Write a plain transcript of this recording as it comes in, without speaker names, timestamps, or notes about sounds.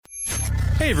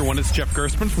Hey everyone, it's Jeff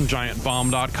Gerstmann from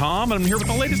GiantBomb.com, and I'm here with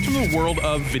the latest from the world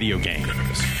of video games.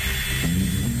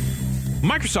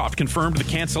 Microsoft confirmed the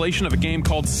cancellation of a game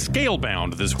called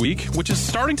Scalebound this week, which is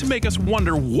starting to make us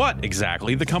wonder what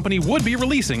exactly the company would be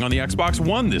releasing on the Xbox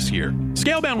One this year.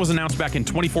 Scalebound was announced back in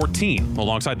 2014,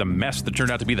 alongside the mess that turned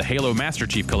out to be the Halo Master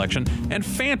Chief Collection, and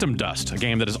Phantom Dust, a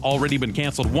game that has already been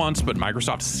canceled once, but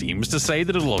Microsoft seems to say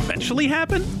that it'll eventually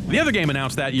happen. The other game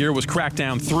announced that year was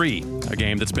Crackdown 3, a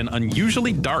game that's been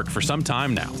unusually dark for some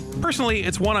time now. Personally,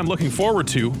 it's one I'm looking forward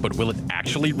to, but will it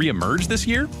actually re-emerge this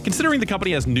year? Considering the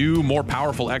company has new, more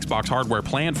powerful Xbox hardware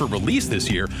planned for release this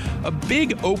year, a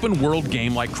big open-world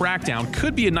game like Crackdown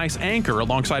could be a nice anchor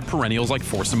alongside perennials like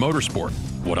Forza Motorsport.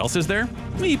 What else is there?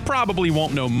 We probably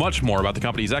won't know much more about the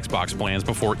company's Xbox plans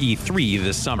before E3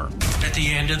 this summer. At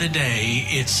the end of the day,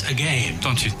 it's a game.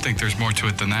 Don't you think there's more to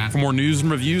it than that? For more news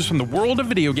and reviews from the world of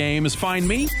video games, find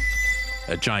me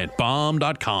at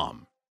GiantBomb.com.